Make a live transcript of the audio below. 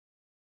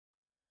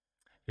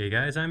Hey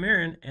guys, I'm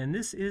Aaron, and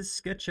this is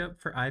SketchUp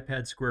for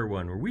iPad Square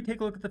One, where we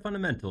take a look at the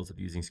fundamentals of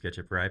using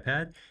SketchUp for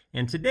iPad.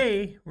 And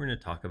today we're going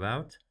to talk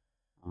about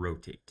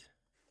rotate.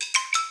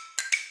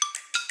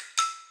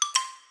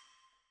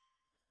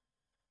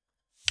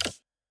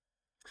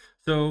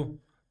 So,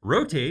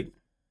 rotate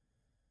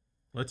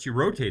lets you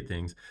rotate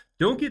things.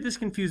 Don't get this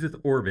confused with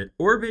orbit.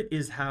 Orbit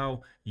is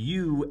how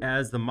you,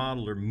 as the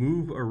modeler,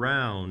 move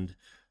around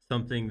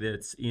something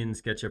that's in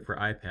SketchUp for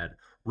iPad.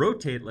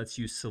 Rotate lets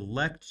you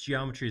select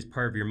geometry as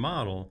part of your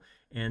model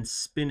and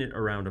spin it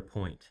around a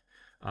point.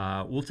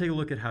 We'll take a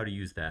look at how to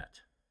use that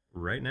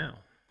right now.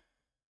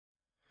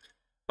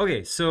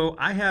 Okay, so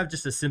I have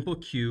just a simple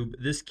cube.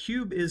 This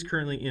cube is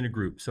currently in a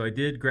group. So I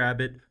did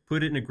grab it,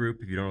 put it in a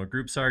group. If you don't know what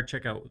groups are,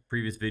 check out the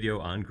previous video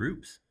on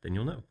groups, then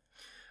you'll know.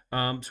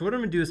 So what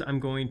I'm going to do is I'm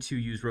going to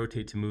use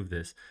rotate to move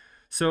this.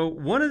 So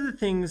one of the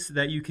things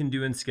that you can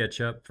do in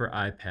SketchUp for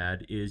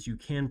iPad is you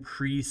can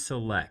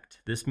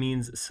pre-select. This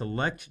means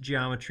select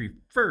geometry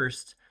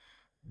first,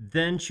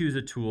 then choose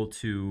a tool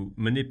to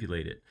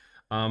manipulate it.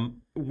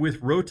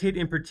 With rotate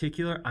in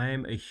particular, I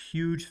am a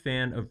huge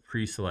fan of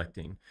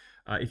pre-selecting.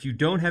 If you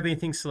don't have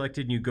anything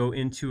selected and you go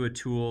into a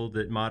tool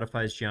that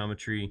modifies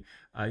geometry,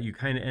 you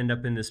kind of end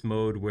up in this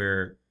mode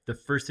where the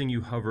first thing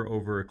you hover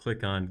over or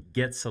click on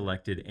gets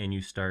selected and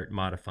you start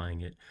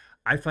modifying it.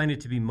 I find it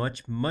to be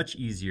much, much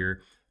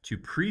easier to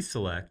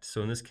pre-select.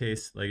 So in this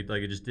case, like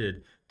I just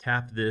did,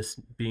 tap this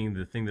being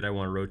the thing that I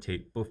want to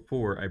rotate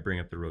before I bring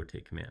up the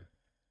rotate command.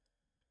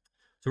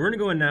 So we're going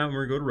to go in now and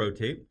we're going to go to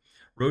rotate.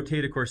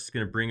 Rotate, of course, is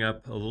going to bring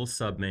up a little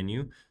sub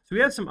menu. So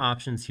we have some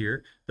options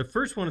here. The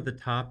first one at the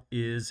top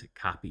is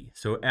copy.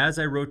 So as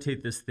I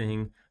rotate this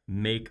thing,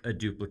 make a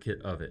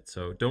duplicate of it.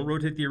 So don't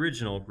rotate the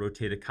original,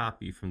 rotate a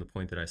copy from the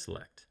point that I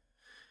select.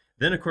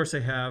 Then, of course,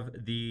 I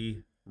have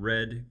the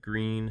red,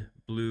 green,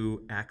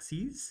 blue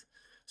axes.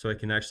 So I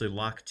can actually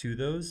lock to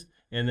those.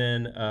 And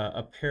then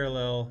a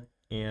parallel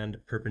and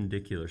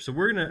perpendicular. So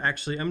we're going to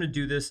actually, I'm going to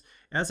do this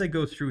as I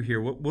go through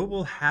here. What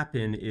will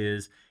happen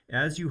is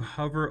as you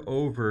hover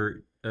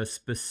over a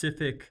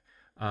specific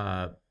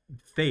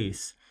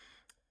face,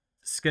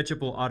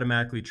 SketchUp will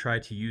automatically try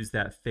to use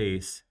that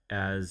face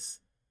as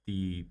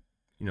the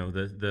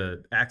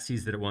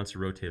axes that it wants to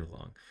rotate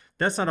along.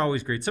 That's not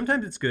always great.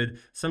 Sometimes it's good,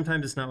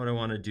 sometimes it's not what I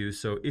want to do.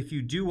 So if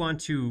you do want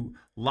to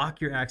lock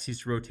your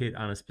axes to rotate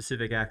on a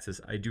specific axis,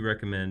 I do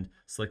recommend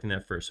selecting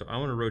that first. So I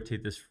want to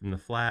rotate this from the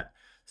flat,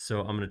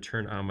 so I'm going to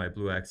turn on my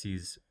blue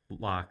axes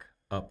lock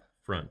up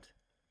front.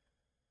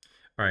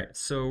 All right,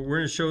 so we're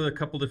going to show a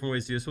couple different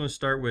ways to do this. I want to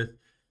start with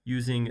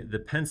using the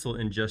pencil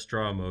in just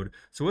draw mode.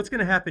 So what's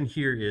going to happen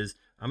here is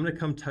I'm going to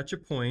come touch a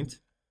point.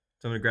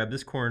 So I'm going to grab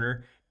this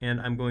corner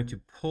and I'm going to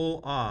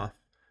pull off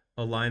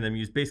a line that I'm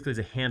using basically as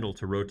a handle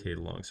to rotate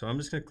along. So I'm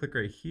just going to click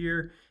right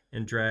here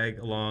and drag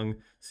along.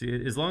 So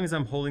as long as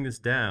I'm holding this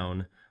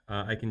down,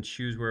 I can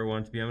choose where I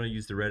want it to be. I'm going to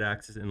use the red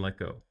axis and let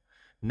go.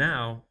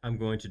 Now I'm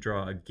going to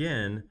draw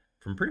again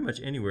from pretty much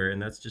anywhere,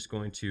 and that's just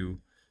going to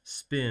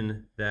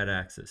spin that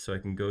axis. So I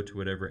can go to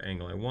whatever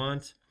angle I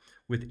want.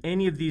 With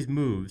any of these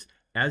moves,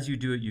 as you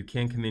do it, you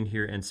can come in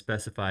here and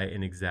specify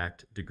an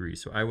exact degree.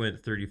 So I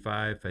went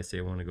 35. If I say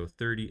I want to go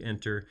 30,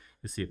 enter,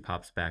 you'll see it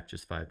pops back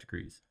just 5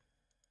 degrees.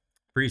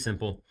 Pretty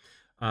simple.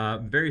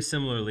 Very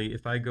similarly,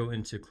 if I go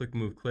into click,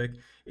 move, click,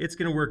 it's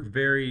going to work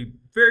very,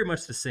 very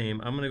much the same.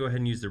 I'm going to go ahead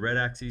and use the red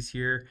axes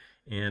here,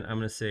 and I'm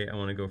going to say I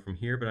want to go from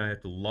here, but I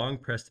have to long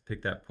press to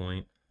pick that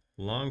point,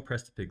 long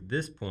press to pick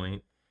this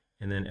point,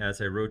 and then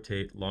as I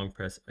rotate, long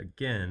press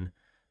again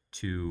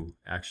to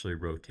actually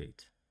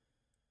rotate.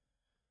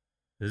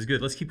 This is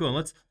good. Let's keep going.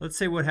 Let's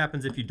say what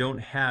happens if you don't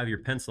have your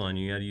pencil on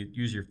you. You got to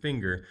use your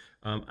finger.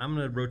 I'm going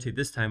to rotate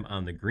this time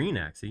on the green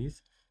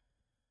axis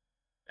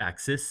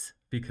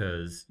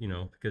because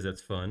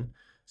that's fun.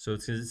 So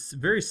it's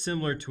very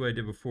similar to what I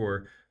did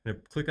before. I'm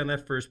going to click on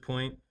that first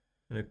point.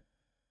 I'm going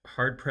to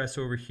hard press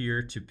over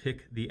here to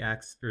pick the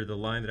axis or the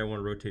line that I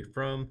want to rotate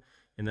from,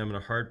 and then I'm going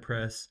to hard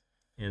press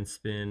and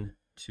spin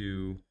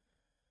to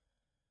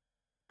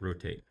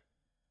rotate.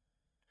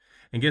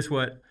 And guess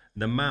what?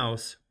 The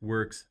mouse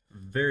works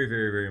very,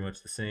 very, very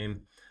much the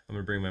same. I'm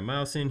going to bring my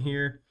mouse in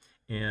here,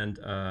 and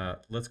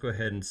let's go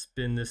ahead and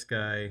spin this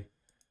guy.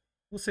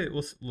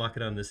 We'll lock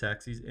it on this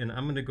axis, and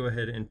I'm going to go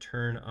ahead and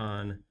turn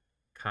on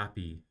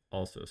copy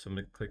also. So I'm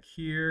going to click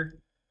here,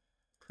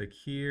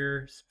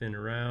 spin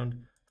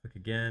around, click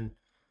again,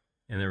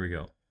 and there we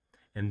go.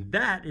 And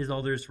that is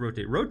all there is to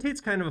rotate. Rotate's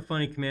kind of a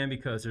funny command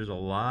because there's a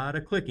lot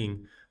of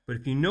clicking, but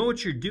if you know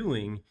what you're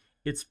doing,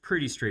 it's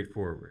pretty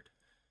straightforward.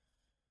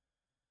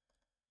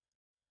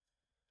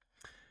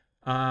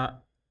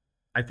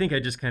 I think I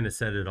just kind of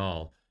said it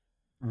all.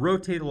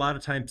 Rotate, a lot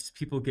of times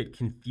people get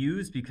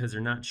confused because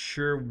they're not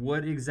sure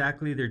what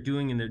exactly they're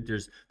doing, and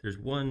there's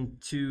 1,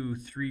 2,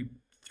 3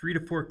 to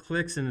 4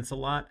 clicks, and it's a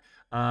lot.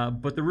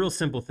 But the real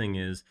simple thing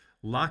is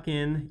lock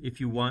in,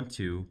 if you want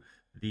to,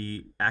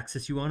 the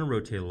axis you want to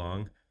rotate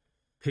along,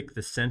 pick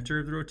the center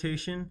of the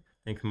rotation,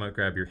 then come out,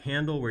 grab your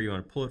handle where you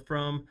want to pull it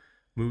from,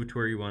 move it to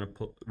where you want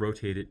to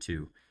rotate it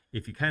to.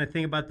 If you kind of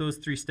think about those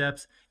 3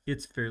 steps,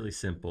 it's fairly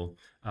simple.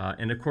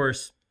 And of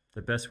course,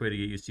 the best way to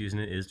get used to using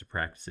it is to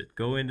practice it.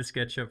 Go into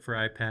SketchUp for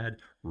iPad,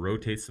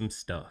 rotate some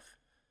stuff.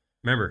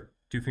 Remember,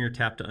 2-finger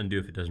tap to undo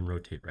if it doesn't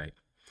rotate right.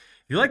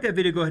 If you like that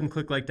video, go ahead and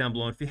click like down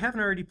below. And if you haven't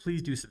already,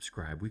 please do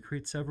subscribe. We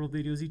create several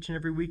videos each and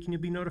every week, and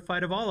you'll be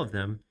notified of all of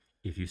them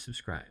if you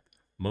subscribe.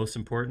 Most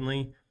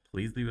importantly,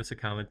 please leave us a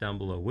comment down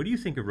below. What do you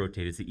think of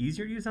Rotate? Is it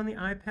easier to use on the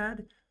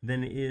iPad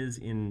than it is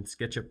in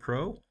SketchUp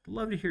Pro? I'd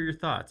love to hear your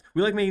thoughts.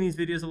 We like making these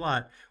videos a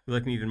lot. We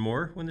like them even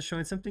more when they're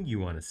showing something you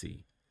want to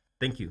see.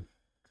 Thank you.